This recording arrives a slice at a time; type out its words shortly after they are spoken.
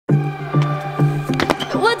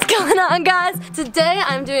going on, guys? Today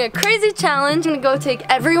I'm doing a crazy challenge. I'm gonna go take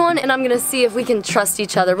everyone and I'm gonna see if we can trust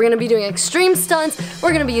each other. We're gonna be doing extreme stunts.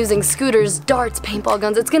 We're gonna be using scooters, darts, paintball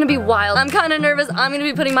guns. It's gonna be wild. I'm kinda nervous. I'm gonna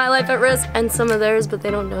be putting my life at risk and some of theirs, but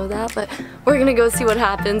they don't know that. But we're gonna go see what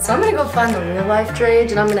happens. So I'm gonna go find the real life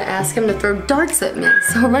Drage and I'm gonna ask him to throw darts at me.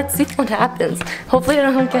 So let's see what happens. Hopefully I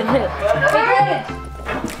don't get hit. Hey, Drage!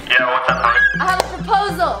 Yeah, what's up, buddy? I have a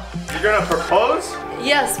proposal. You're gonna propose?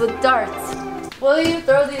 Yes, with darts. Will you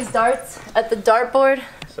throw these darts at the dartboard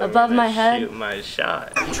above my head? Shoot my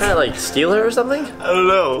shot. You trying to like steal her or something? I don't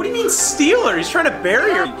know. What do you mean steal her? He's trying to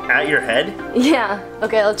bury her at your head. Yeah.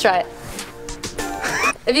 Okay, let's try it.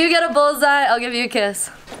 If you get a bullseye, I'll give you a kiss.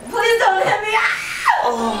 Please don't hit me!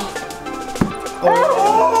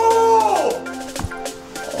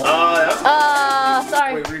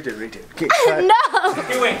 Sorry. Wait, redo. Okay, No!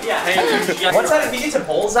 Okay, wait, yeah. Hey, what's that? If he gets a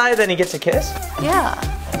bullseye, then he gets a kiss? Yeah.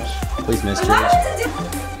 Please, Miss Drage.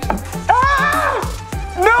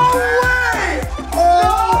 No way!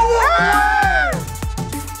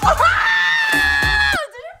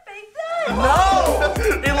 Did you fake that? No! He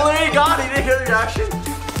literally got it. He didn't hear the reaction.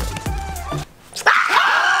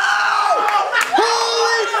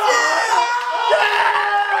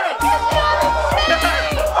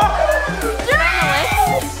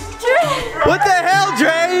 What the hell,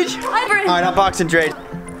 Drage? Alright, I'm boxing Drage.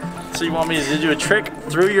 So you want me to do a trick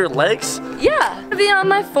through your legs? Yeah. Be on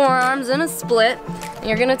my forearms in a split. And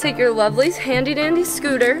you're gonna take your lovely handy dandy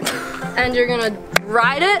scooter and you're gonna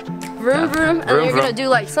ride it, vroom vroom, and then you're gonna do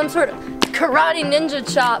like some sort of karate ninja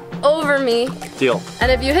chop over me. Deal.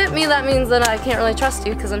 And if you hit me, that means that I can't really trust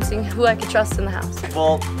you because I'm seeing who I can trust in the house.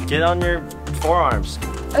 Well, get on your forearms.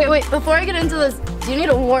 Okay, wait, before I get into this, do you need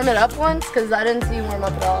to warm it up once? Because I didn't see you warm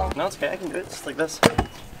up at all. No, it's okay. I can do it just like this.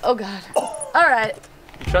 Oh, God. All right.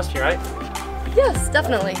 You trust me, right? Yes,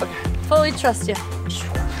 definitely. Okay. Fully trust you.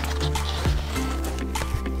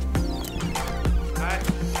 Alright,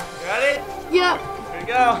 ready? Yeah. Here we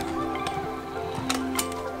go.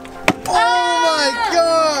 Oh my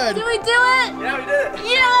god! Did we do it? Yeah, we did it.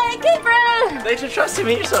 Yay, Keeper! Thanks for trusting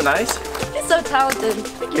me. You're so nice. He's so talented.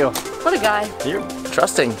 Thank you. What a guy. You're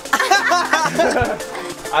trusting.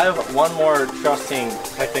 I have one more trusting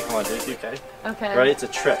technique on this, okay? Okay. Ready? It's a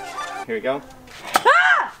trick. Here we go.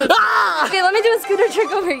 Ah! Ah! Okay, let me do a scooter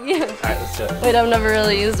trick over you. Alright, let's do it. Wait, I've never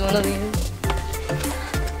really used one of these.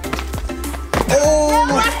 Oh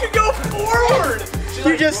I have to go forward!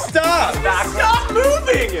 You just stopped! Stop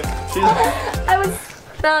moving! I was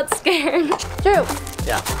not scared. Drew.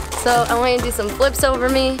 Yeah. So I want you to do some flips over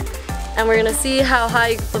me, and we're gonna see how high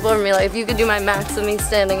you can flip over me. Like if you could do my max of me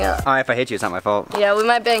standing up. If I hit you, it's not my fault. Yeah, we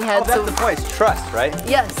might bang heads. That's the point, it's trust, right?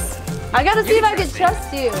 Yes. I gotta see if I can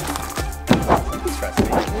trust you. You trust me.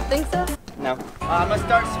 You think so? No. I'm gonna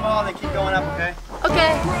start small and then keep going up, okay?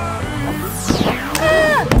 Okay.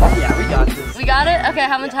 Ah! Yeah, we got this. We got it? Okay,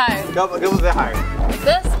 how much higher? Go a bit higher. Like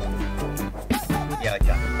this? Yeah, like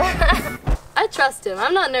that. I trust him.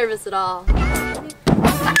 I'm not nervous at all. Ah!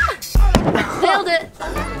 Nailed it.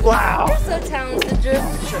 Wow. You're so talented, Drew.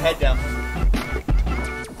 Put your head down.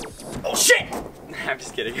 Oh shit! I'm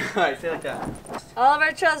just kidding. Alright, stay like that. All of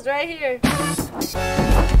our trust right here.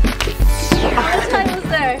 How much time was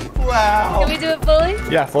there? Wow. Can we do it fully?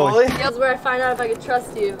 Yeah, fully. That's where I find out if I can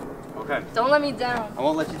trust you. Okay. Don't let me down. I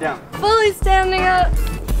won't let you down. Fully standing up.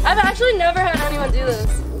 I've actually never had anyone do this.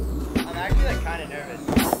 I'm actually like kind of nervous.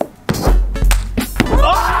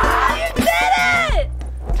 Oh, you did it!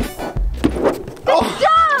 Good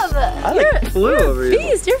job! I flew over you.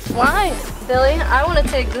 Beast, you're flying. Billy, I want to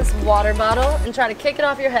take this water bottle and try to kick it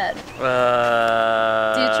off your head.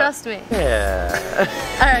 Do you trust me? Yeah.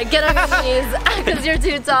 Alright, get on your knees, because you're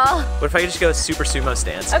too tall. What if I could just go super sumo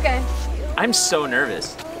stance? Okay. I'm so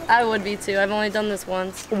nervous. I would be too. I've only done this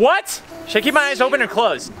once. What? Should I keep my eyes open or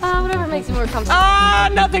closed? Whatever makes you more comfortable.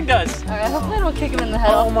 Nothing does. Alright, hopefully I don't kick him in the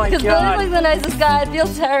head. Oh my Because God. Billy's like the nicest guy. I'd feel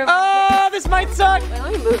terrible. This might suck. Wait,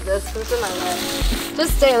 let me move this. It's in my way.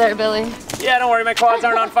 Just stay there, Billy. Yeah, don't worry, my quads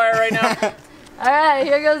aren't on fire right now. Alright,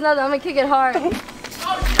 here goes nothing. I'm gonna kick it hard.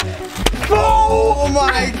 Oh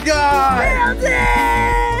my god! Nailed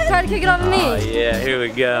it! Try to kick it off of me. Oh yeah, here we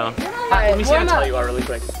go. Alright, Let me see how warm tall up. you are really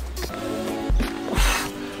quick.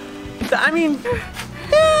 I mean,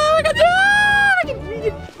 yeah,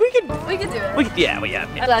 We can do it. yeah.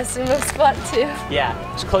 I sumo squat too. Yeah,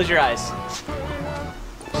 just close your eyes.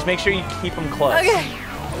 Just make sure you keep them closed. Okay.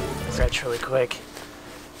 Stretch really quick.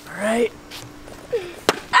 All right.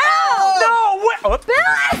 Ow! No, what?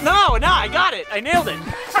 Billy! No, I got it. I nailed it.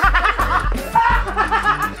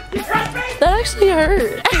 You trust me? That actually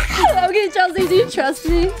hurt. Okay, Chelsea, do you trust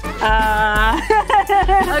me? Okay,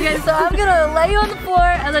 so I'm gonna lay you on the floor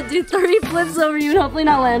and then do 3 flips over you and hopefully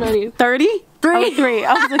not land on you. 30? 3. Oh, 3.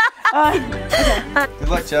 I was like, Good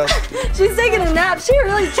luck, Chelsea. She's taking a nap. She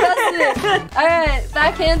really trusts it. All right,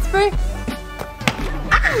 back handspring.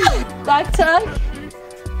 Back tuck.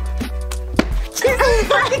 Jesus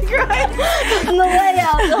fucking Christ. And the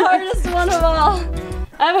layout, the hardest one of all.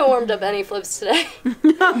 I haven't warmed up any flips today.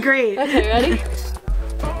 oh, great. Okay, ready?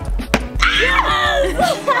 Yes!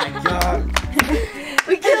 Oh my God.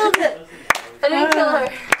 We killed it. I didn't kill her.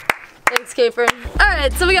 Thanks, Caper.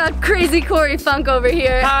 Alright, so we got crazy Corey Funk over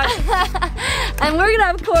here. And we're gonna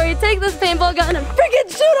have Corey take this paintball gun and freaking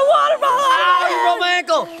shoot a water ball out. You broke my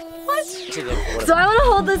ankle. What? So I wanna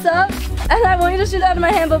hold this up and I want you to shoot out of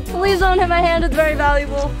my hand, but please don't hit my hand, it's very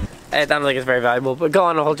valuable. I don't think it's very valuable, but go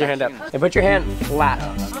on and hold your hand up. And put your hand flat.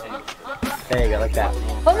 There you go, like that.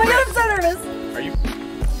 Oh my God, I'm so nervous. Are you?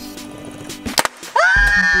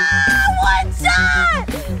 Ah, one shot!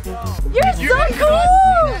 You're so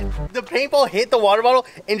cool! The paintball hit the water bottle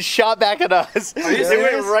and shot back at us. It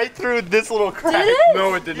went right through this little crack. Did it?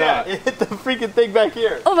 No, it did not. It hit the freaking thing back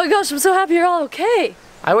here. Oh my gosh, I'm so happy you're all okay.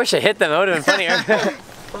 I wish I hit them, that would have been funnier.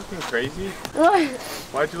 Fucking crazy. Why?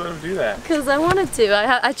 Why'd you let him do that? Because I wanted to.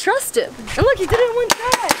 I trust him. And look, he did it in one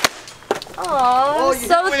try. Aww, You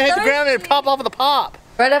so hit the ground and it popped off of the pop.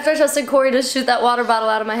 Right after I trusted Corey to shoot that water bottle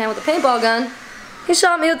out of my hand with a paintball gun, he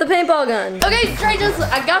shot me with the paintball gun. Okay, Trey,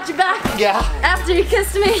 I got you back. Yeah. After you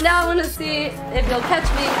kissed me, now I want to see if you'll catch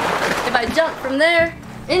me if I jump from there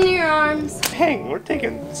into your arms. Dang, we're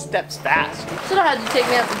taking steps fast. Should have had you take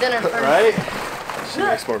me out to dinner first. Right? She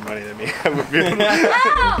makes more money than me.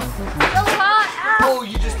 Ow! So hot! Ow! Oh,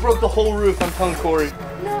 you just broke the whole roof. I'm telling Corey.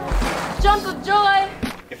 No. Jump of joy.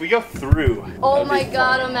 If we go through. Oh my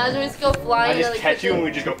God! Imagine we just go flying. I just catch you and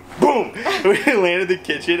we just go boom. We land in the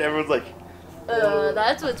kitchen. Everyone's like,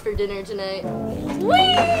 that's what's for dinner tonight.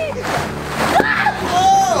 Whee!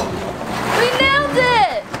 oh! We nailed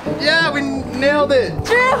it! Yeah, we nailed it.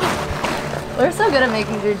 Drew! We're so good at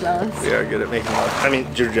making Drew jealous. We are good at making love. I mean,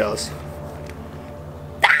 Drew jealous.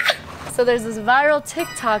 So there's this viral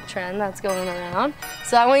TikTok trend that's going around.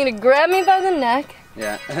 So I want you to grab me by the neck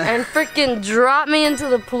Yeah. and freaking drop me into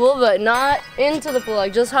the pool, but not into the pool,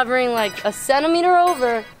 like just hovering like a centimeter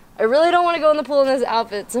over. I really don't want to go in the pool in this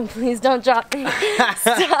outfit, so please don't drop me.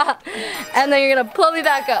 Stop. And then you're gonna pull me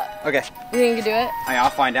back up. Okay. You think you can do it? I'll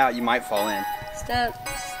find out. You might fall in. Step,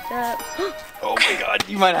 step. Oh my God.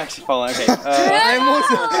 You might actually fall in. Okay.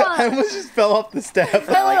 I almost just fell off the step. Like,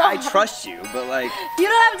 I trust you, but like. You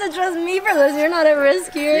don't have to trust me for this. You're not at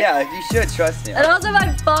risk here. Yeah, you should trust me. And also, if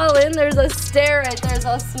I fall in, there's a stair right there, so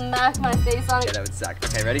I'll smack my face on Yeah, it. that would suck.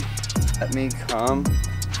 Okay, ready? Let me come.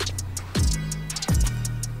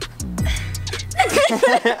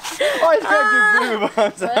 Oh, I cracked your boob.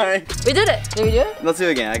 I'm sorry. We did it. Did we do it? Let's do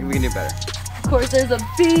it again. We can do better. Of course, there's a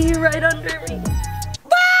bee right under me.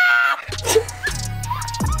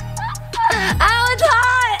 Ow, it's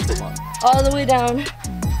hot! All the way down.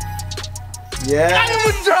 Yeah. I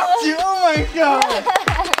almost dropped you. Oh my God.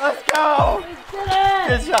 Let's go.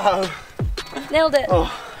 Did Good job. it. Nailed it. Oh.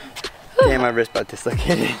 Damn, my wrist about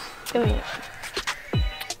dislocated. Give me it.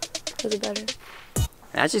 Was it better?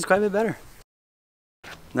 Actually, it's quite a bit better.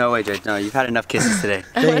 No, wait, Jake. No, you've had enough kisses today.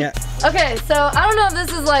 Okay, so I don't know if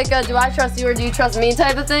this is like a do I trust you or do you trust me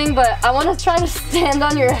type of thing, but I want to try to stand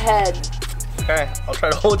on your head. Okay, I'll try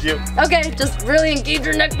to hold you. Okay, just really engage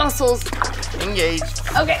your neck muscles. Engage.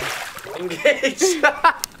 Okay. Engage.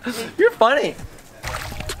 You're funny.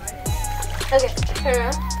 Okay, turn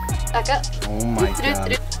around. Back up. Oh my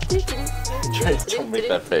God. Don't make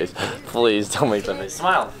that face. Please don't make that face.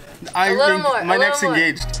 Smile. A little more. My a neck's little more.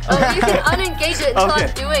 engaged. Oh, you can unengage it until Okay.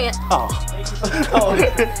 I'm doing it. Oh.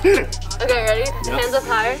 Okay, ready? Hands up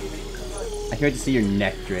higher. I can't wait to see your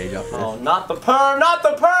neck drape off this. Oh, not the perm, not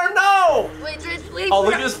the perm, no! Wait, please. Oh,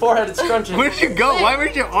 look at his forehead, it's scrunching. Where'd you go? Why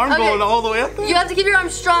was your arm Okay. going all the way up? You have to keep your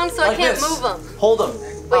arms strong so I Like can't this. move them. Hold him.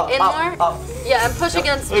 Wait, in up, more? Up. Yeah, and push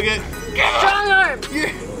against me. Okay. Strong arms.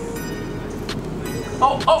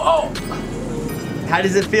 Oh. How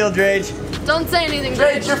does it feel, Drage? Don't say anything,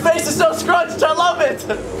 Drake, Drake. your face is so scrunched, I love it!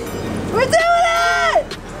 We're doing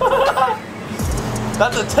it!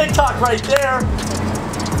 That's a TikTok right there.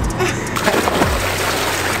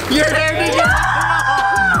 Your hair did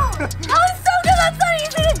That was so good. That's not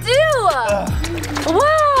easy to do.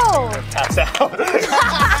 Wow. pass out.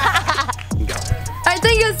 Alright,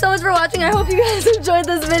 thank you guys so much for watching. I hope you guys enjoyed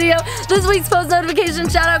this video. This week's post notification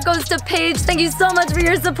shout out goes to Paige. Thank you so much for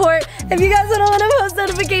your support. If you guys want to win a post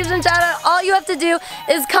notification shout out, all you have to do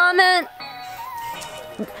is comment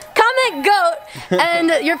comment GOAT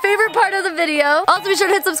and your favorite part of the video. Also be sure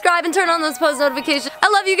to hit subscribe and turn on those post notifications. I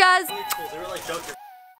love you guys.